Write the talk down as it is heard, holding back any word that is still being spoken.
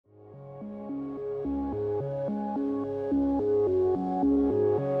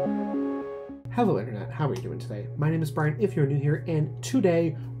Hello Internet, how are you doing today? My name is Brian if you're new here, and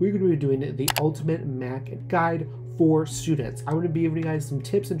today we're going to be doing the ultimate Mac guide for students. I want to be giving you guys some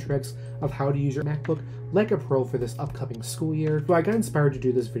tips and tricks of how to use your MacBook like a pro for this upcoming school year. So I got inspired to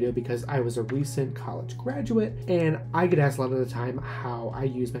do this video because I was a recent college graduate and I get asked a lot of the time how I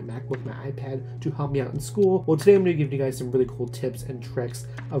use my MacBook, my iPad to help me out in school. Well, today I'm going to give you guys some really cool tips and tricks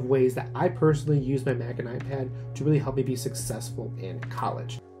of ways that I personally use my Mac and iPad to really help me be successful in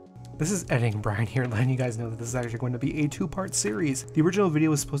college. This is Editing Brian here, letting you guys know that this is actually going to be a two-part series. The original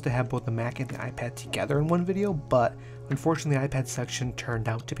video was supposed to have both the Mac and the iPad together in one video, but unfortunately the iPad section turned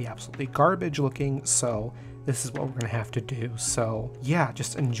out to be absolutely garbage looking, so this is what we're going to have to do. So yeah,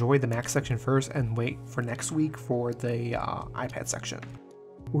 just enjoy the Mac section first and wait for next week for the iPad section.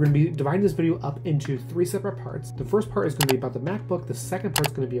 We're going to be dividing this video up into three separate parts. The first part is going to be about the MacBook, the second part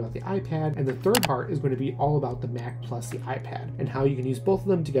is going to be about the iPad, and the third part is going to be all about the Mac plus the iPad and how you can use both of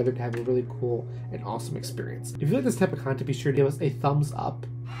them together to have a really cool and awesome experience. If you like this type of content, be sure to give us a thumbs up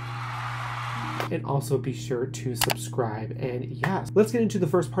and also be sure to subscribe. And yes, let's get into the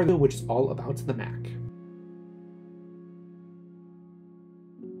first part of it, which is all about the Mac.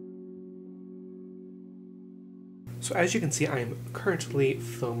 So as you can see, I am currently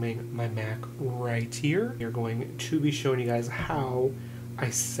filming my Mac right here. We're going to be showing you guys how I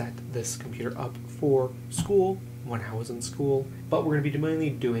set this computer up for school when I was in school. But we're going to be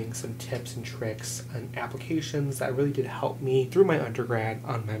mainly doing some tips and tricks and applications that really did help me through my undergrad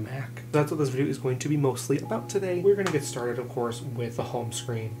on my Mac. So that's what this video is going to be mostly about today. We're going to get started, of course, with the home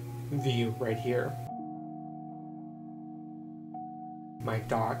screen view right here. My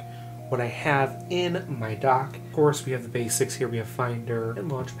dock. What I have in my dock, of course, we have the basics here. We have Finder and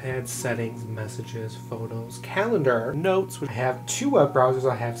Launchpad, settings, messages, photos, calendar, notes. I have two web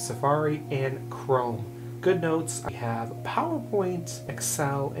browsers. I have Safari and Chrome. Good notes. I have PowerPoint,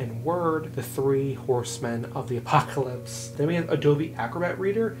 Excel, and Word, the three horsemen of the apocalypse. Then we have Adobe Acrobat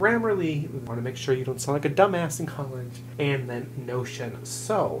Reader, Grammarly, we want to make sure you don't sound like a dumbass in college, and then Notion.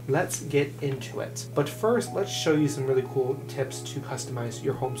 So let's get into it. But first, let's show you some really cool tips to customize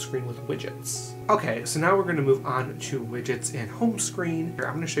your home screen with widgets. Okay, so now we're going to move on to widgets and home screen. Here,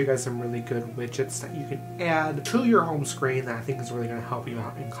 I'm going to show you guys some really good widgets that you can add to your home screen that I think is really going to help you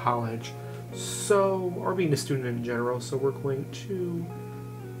out in college. So, or being a student in general, so we're going to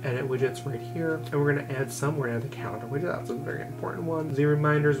edit widgets right here, and we're going to add some. We're going to add the calendar widget, that's a very important one. The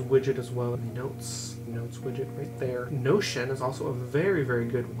reminders widget as well, and the notes widget right there. Notion is also a very, very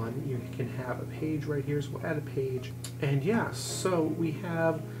good one. You can have a page right here, so we'll add a page. And yeah, so we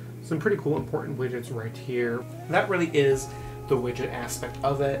have some pretty cool important widgets right here. That really is the widget aspect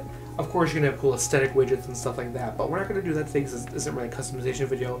of it. Of course, you're going to have cool aesthetic widgets and stuff like that, but we're not going to do that today because this isn't really a customization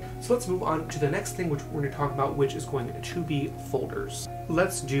video. So let's move on to the next thing, which we're going to talk about, which is going to be folders.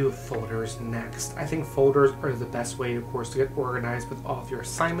 Let's do folders next. I think folders are the best way, of course, to get organized with all of your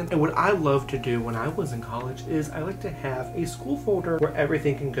assignments. And what I love to do when I was in college is I like to have a school folder where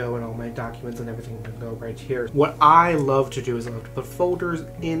everything can go and all my documents and everything can go right here. What I love to do is I love to put folders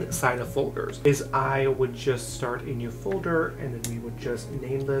inside of folders. I would just start a new folder and then we would just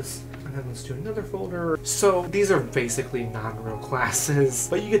name this. And then let's do another folder. So these are basically non-real classes,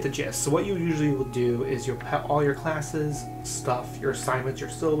 but you get the gist. So what you usually will do is you'll put all your classes, stuff, your assignments, your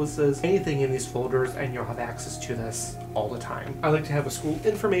syllabuses, anything in these folders, and you'll have access to this all the time. I like to have a school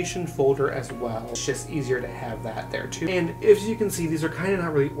information folder as well. It's just easier to have that there too. And as you can see, these are kind of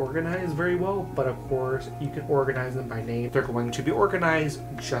not really organized very well, but of course you can organize them by name. They're going to be organized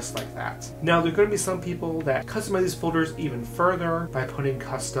just like that. Now there are going to be some people that customize these folders even further by putting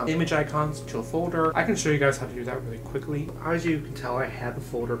custom image icons to a folder. I can show you guys how to do that really quickly. As you can tell, I have the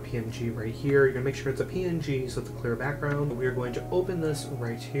folder PNG right here. You're gonna make sure it's a PNG so it's a clear background. We are going to open this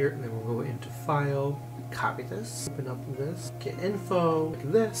right here, and then we'll go into File, copy this, open up this, get info,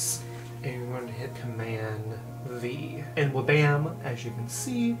 like this, and we're going to hit Command V. And well, bam, as you can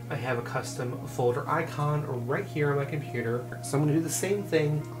see, I have a custom folder icon right here on my computer. So I'm going to do the same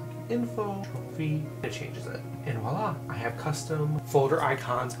thing. Info, Control V, it changes it. And voila, I have custom folder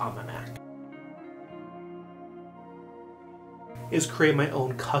icons on my Mac. Is create my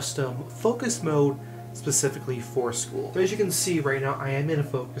own custom focus mode specifically for school. So as you can see right now, I am in a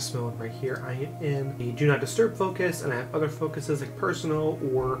focus mode right here. I am in the do not disturb focus, and I have other focuses like personal,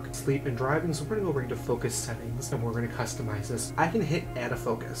 work, sleep, and driving. So we're going to go right into focus settings, and we're going to customize this. I can hit add a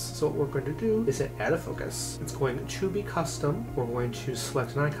focus. So what we're going to do is hit add a focus. It's going to be custom. We're going to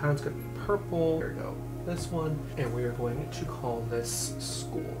select an icon. It's going to be purple. There we go. This one, and we are going to call this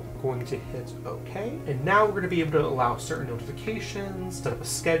school. Of going to hit OK. And now we're going to be able to allow certain notifications, set up a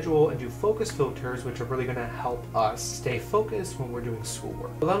schedule, and do focus filters, which are really going to help us stay focused when we're doing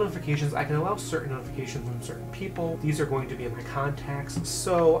schoolwork. Allow notifications, I can allow certain notifications from certain people. These are going to be in my contacts,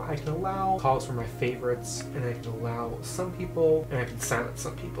 so I can allow calls from my favorites, and I can allow some people, and I can silence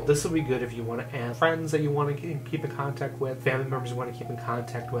some people. This will be good if you want to add friends that you want to keep in contact with, family members you want to keep in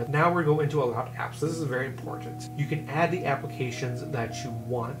contact with. Now we're going into allowed apps. This is very important. You can add the applications that you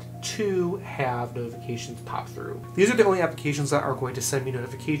want to have notifications pop through. These are the only applications that are going to send me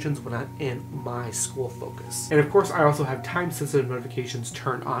notifications when I'm in my school focus. And of course, I also have time-sensitive notifications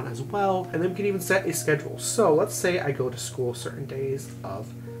turned on as well, and then we can even set a schedule. So let's say I go to school certain days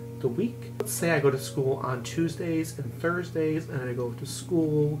of the week. Let's say I go to school on Tuesdays and Thursdays, and I go to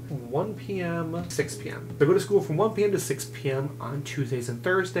school 1 p.m. 6 p.m. So I go to school from 1 p.m. to 6 p.m. on Tuesdays and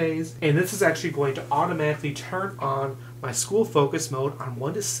Thursdays, and this is actually going to automatically turn on my school focus mode on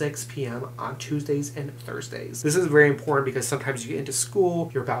 1 to 6 p.m. on Tuesdays and Thursdays. This is very important because sometimes you get into school,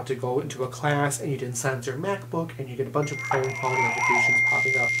 you're about to go into a class, and you didn't silence your MacBook, and you get a bunch of phone call notifications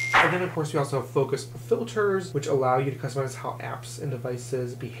popping up. And then of course we also have focus filters, which allow you to customize how apps and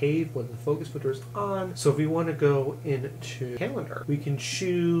devices behave when the focus filter is on. So if we want to go into calendar, we can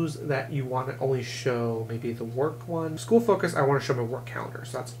choose that you want to only show maybe the work one. School focus, I want to show my work calendar,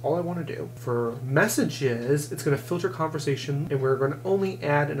 so that's all I want to do. For messages, it's going to filter conversation, and we're going to only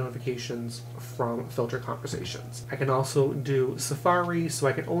add notifications from filter conversations. I can also do Safari, so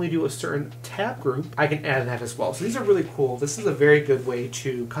I can only do a certain tab group. I can add that as well. So these are really cool. This is a very good way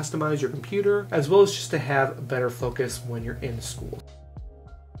to customize your computer, as well as just to have better focus when you're in school.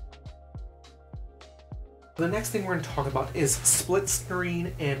 The next thing we're going to talk about is split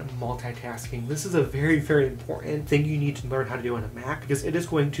screen and multitasking. This is a very, very important thing you need to learn how to do on a Mac, because it is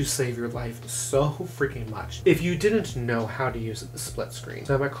going to save your life so freaking much if you didn't know how to use split screen.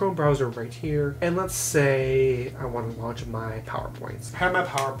 So I have my Chrome browser right here, and let's say I want to launch my PowerPoints. I have my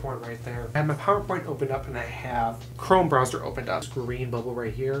PowerPoint right there. I have my PowerPoint opened up, and I have Chrome browser opened up. This green bubble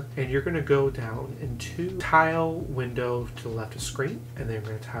right here, and you're going to go down into tile window to the left of screen, and then you're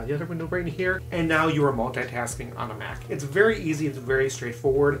going to tile the other window right in here, and now you are multitasking on a Mac. It's very easy, it's very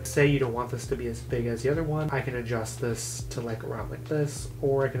straightforward. Say you don't want this to be as big as the other one, I can adjust this to like around like this,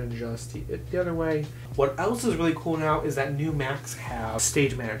 or I can adjust it the other way. What else is really cool now is that new Macs have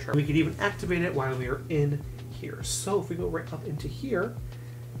Stage Manager. We can even activate it while we are in here. So if we go right up into here,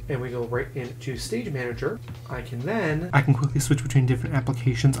 and we go right into Stage Manager, I can quickly switch between different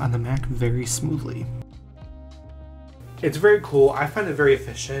applications on the Mac very smoothly. It's very cool. I find it very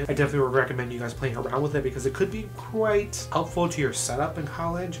efficient. I definitely would recommend you guys playing around with it because it could be quite helpful to your setup in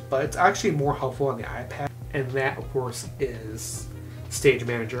college, but it's actually more helpful on the iPad. And that, of course, is Stage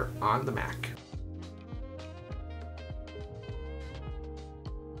Manager on the Mac.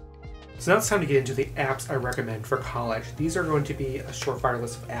 So now it's time to get into the apps I recommend for college. These are going to be a short-fire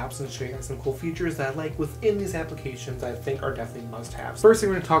list of apps and show you guys some cool features that I like within these applications I think are definitely must-haves. First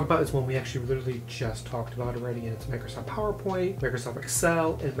thing we're going to talk about is one we actually literally just talked about already, and it's Microsoft PowerPoint, Microsoft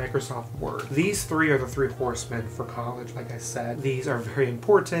Excel, and Microsoft Word. These three are the three horsemen for college, like I said. These are very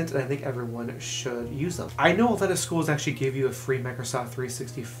important, and I think everyone should use them. I know a lot of schools actually give you a free Microsoft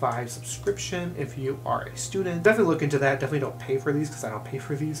 365 subscription if you are a student. Definitely look into that. Definitely don't pay for these because I don't pay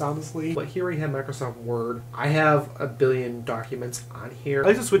for these, honestly. But here we have Microsoft Word. I have a billion documents on here. I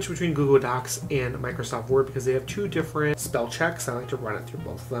like to switch between Google Docs and Microsoft Word because they have two different spell checks. I like to run it through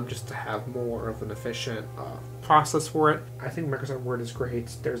both of them just to have more of an efficient process for it. I think Microsoft Word is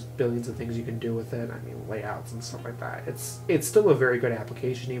great. There's billions of things you can do with it. I mean, layouts and stuff like that. It's still a very good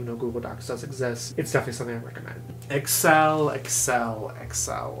application, even though Google Docs does exist. It's definitely something I recommend. Excel, Excel,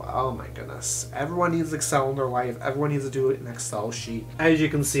 Excel. Oh my goodness. Everyone needs Excel in their life. Everyone needs to do it in Excel sheet. As you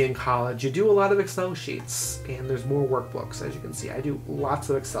can see in college, you do a lot of Excel sheets, and there's more workbooks. As you can see, I do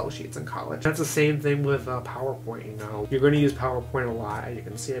lots of Excel sheets in college. That's the same thing with PowerPoint. You know, you're going to use PowerPoint a lot. As you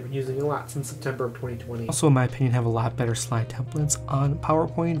can see, I've been using it a lot since September of 2020. Also, in my opinion, have a lot better slide templates on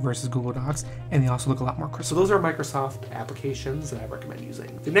PowerPoint versus Google Docs, and they also look a lot more crisp. So those are Microsoft applications that I recommend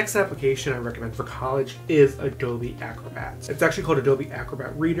using. The next application I recommend for college is Adobe Acrobat. It's actually called Adobe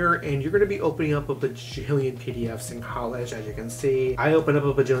Acrobat Reader, and you're going to be opening up a bajillion PDFs in college. As you can see, I open up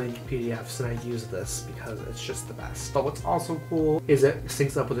a bajillion PDFs, and I use this because it's just the best. But what's also cool is it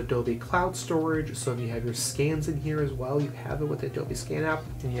syncs up with Adobe Cloud Storage, so if you have your scans in here as well, you have it with the Adobe Scan app,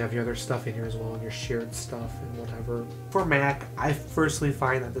 and you have your other stuff in here as well, and your shared stuff and whatever. For Mac, I personally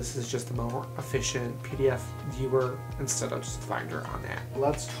find that this is just a more efficient PDF viewer instead of just Finder on that.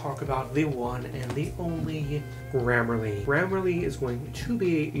 Let's talk about the one and the only Grammarly. Grammarly is going to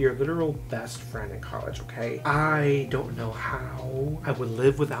be your literal best friend in college, okay? I don't know how I would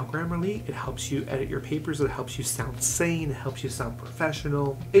live without Grammarly. It helps you edit your papers, it helps you sound sane, it helps you sound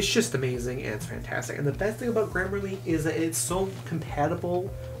professional. It's just amazing and it's fantastic. And the best thing about Grammarly is that it's so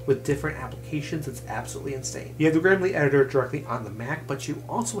compatible with different applications. It's absolutely insane. You have the Grammarly editor directly on the Mac, but you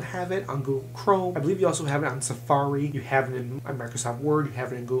also have it on Google Chrome. I believe you also have it on Safari. You have it in Microsoft Word. You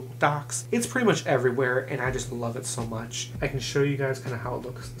have it in Google Docs. It's pretty much everywhere, and I just love it so much. I can show you guys kind of how it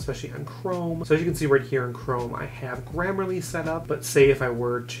looks, especially on Chrome. So as you can see right here in Chrome, I have Grammarly set up, but say if I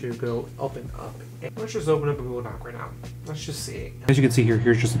were to go open up, let's just open up a Google Doc right now. Let's just see it. As you can see here,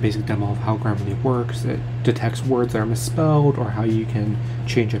 here's just a basic demo of how Grammarly works. It detects words that are misspelled or how you can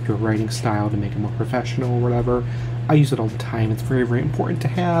change up your writing style to make it more professional or whatever. I use it all the time. It's very, very important to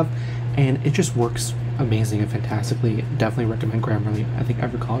have, and it just works amazing and fantastically. Definitely recommend Grammarly. I think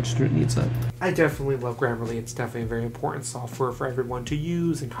every college student needs it. I definitely love Grammarly. It's definitely a very important software for everyone to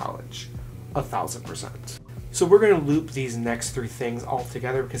use in college. 1000%. So we're going to loop these next three things all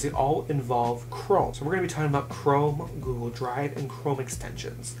together because they all involve Chrome. So we're going to be talking about Chrome, Google Drive, and Chrome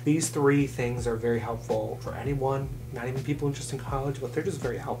extensions. These three things are very helpful for anyone, not even people interested in college, but they're just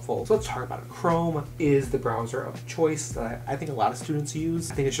very helpful. So let's talk about it. Chrome is the browser of choice that I think a lot of students use.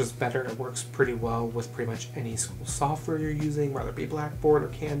 I think it's just better. It works pretty well with pretty much any school software you're using, whether it be Blackboard or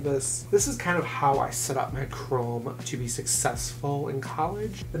Canvas. This is kind of how I set up my Chrome to be successful in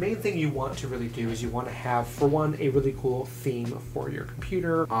college. The main thing you want to really do is you want to have, for one, a really cool theme for your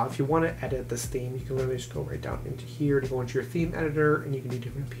computer. If you want to edit this theme, you can literally just go right down into here to go into your theme editor, and you can do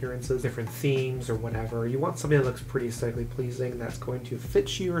different appearances, different themes, or whatever. You want something that looks pretty aesthetically pleasing, that's going to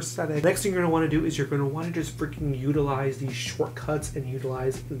fit your aesthetic. Next thing you're going to want to do is you're going to want to just freaking utilize these shortcuts and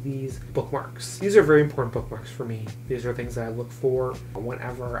utilize these bookmarks. These are very important bookmarks for me. These are things that I look for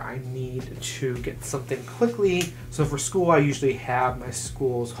whenever I need to get something quickly. So for school, I usually have my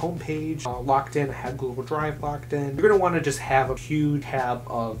school's homepage locked in. I have Google Drive locked in. You're going to want to just have a huge tab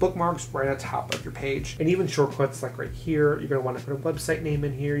of bookmarks right at the top of your page. And even shortcuts like right here, you're going to want to put a website name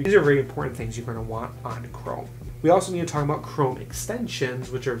in here. These are very important things you're going to want on Chrome. We also need to talk about Chrome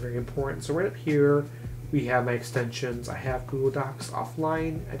extensions, which are very important. So right up here, we have my extensions. I have Google Docs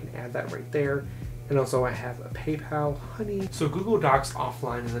offline. I can add that right there. And also I have a PayPal Honey. So Google Docs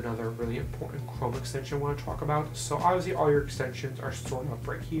Offline is another really important Chrome extension I want to talk about. So obviously all your extensions are stored up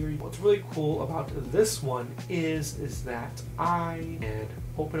right here. What's really cool about this one is that I can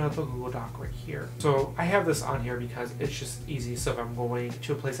open up a Google Doc right here. So I have this on here because it's just easy. So if I'm going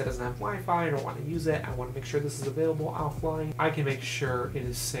to a place that doesn't have Wi-Fi, I don't want to use it, I want to make sure this is available offline, I can make sure it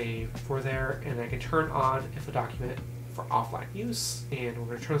is saved for there, and I can turn on if a document for offline use, and we're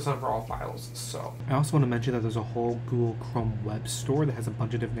going to turn this on for all files. So I also want to mention that there's a whole Google Chrome web store that has a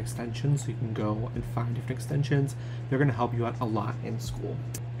bunch of different extensions, so you can go and find different extensions. They're going to help you out a lot in school.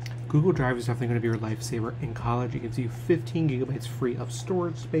 Google Drive is definitely going to be your lifesaver in college. It gives you 15 gigabytes free of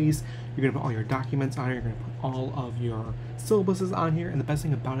storage space. You're going to put all your documents on here. You're going to put all of your syllabuses on here. And the best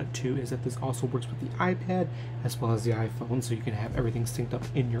thing about it too is that this also works with the iPad as well as the iPhone, so you can have everything synced up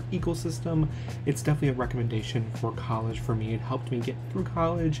in your ecosystem. It's definitely a recommendation for college for me. It helped me get through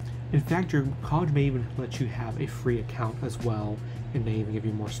college. In fact, your college may even let you have a free account as well, and may even give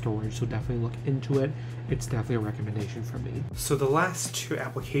you more storage, so definitely look into it. It's definitely a recommendation from me. So the last two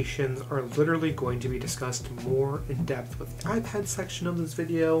applications are literally going to be discussed more in depth with the iPad section of this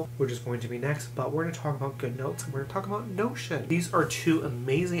video, which is going to be next, but we're going to talk about GoodNotes and we're going to talk about Notion. These are two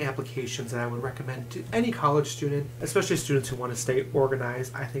amazing applications that I would recommend to any college student, especially students who want to stay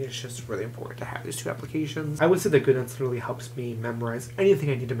organized. I think it's just really important to have these two applications. I would say that GoodNotes literally helps me memorize anything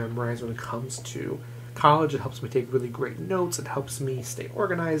I need to memorize when it comes to college. It helps me take really great notes. It helps me stay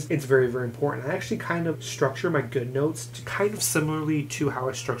organized. It's very, very important. I actually kind of structure my GoodNotes to kind of similarly to how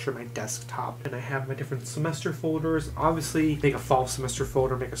I structure my desktop. And I have my different semester folders. Obviously, make a fall semester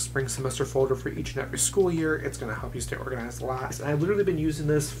folder, make a spring semester folder for each and every school year. It's going to help you stay organized a lot. And I've literally been using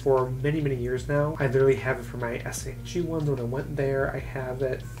this for many, many years now. I literally have it for my SAG ones when I went there. I have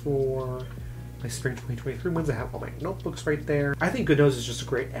it for my spring 2023 ones. I have all my notebooks right there. I think GoodNotes is just a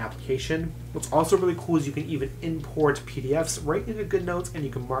great application. What's also really cool is you can even import PDFs right into GoodNotes, and you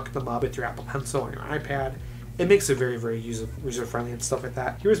can mark them up with your Apple Pencil on your iPad. It makes it very, very user-friendly and stuff like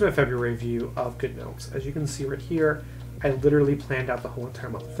that. Here's my February view of GoodNotes. As you can see right here, I literally planned out the whole entire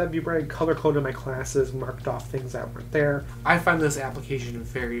month of February, color-coded my classes, marked off things that weren't there. I find this application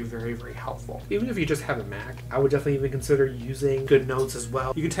very, very, very helpful. Even if you just have a Mac, I would definitely even consider using GoodNotes as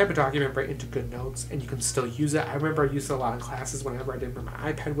well. You can type a document right into GoodNotes and you can still use it. I remember I used it a lot in classes whenever I didn't bring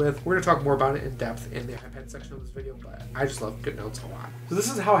my iPad with. We're going to talk more about it in depth in the iPad section of this video, but I just love GoodNotes a lot. So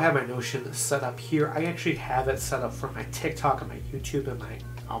this is how I have my Notion set up here. I actually have it set up for my TikTok and my YouTube and my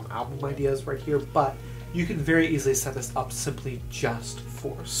album ideas right here, but you can very easily set this up simply just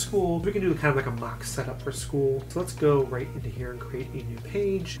for school. We can do kind of like a mock setup for school. So let's go right into here and create a new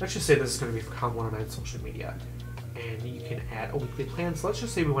page. Let's just say this is going to be for Column 109 social media. And you can add a weekly plan. So let's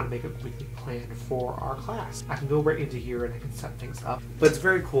just say we want to make a weekly plan for our class. I can go right into here and I can set things up. But it's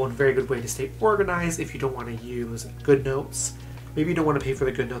very cool and a very good way to stay organized if you don't want to use GoodNotes. Maybe you don't want to pay for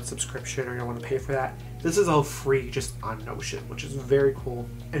the GoodNotes subscription or you don't want to pay for that. This is all free just on Notion, which is very cool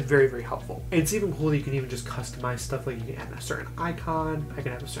and very, very helpful. And it's even cool that you can even just customize stuff, like you can add a certain icon, I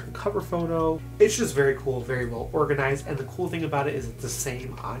can have a certain cover photo. It's just very cool, very well organized. And the cool thing about it is it's the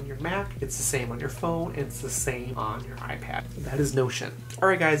same on your Mac, it's the same on your phone, and it's the same on your iPad. That is Notion. All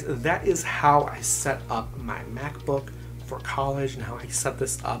right, guys, that is how I set up my MacBook for college and how I set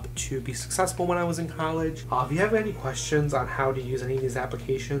this up to be successful when I was in college. If you have any questions on how to use any of these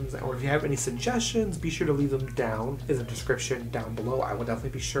applications, or if you have any suggestions, be sure to leave them down in the description down below. I will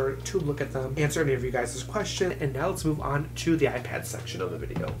definitely be sure to look at them, answer any of you guys' questions. And now let's move on to the iPad section of the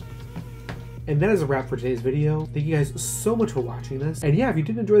video. And that is a wrap for today's video. Thank you guys so much for watching this. And yeah, if you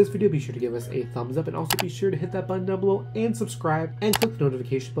did enjoy this video, be sure to give us a thumbs up and also be sure to hit that button down below and subscribe and click the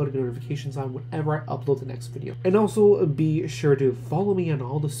notification bell to get notifications on whenever I upload the next video. And also be sure to follow me on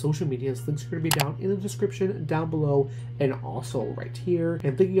all the social medias. Links are going to be down in the description down below and also right here.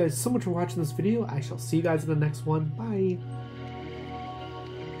 And thank you guys so much for watching this video. I shall see you guys in the next one. Bye.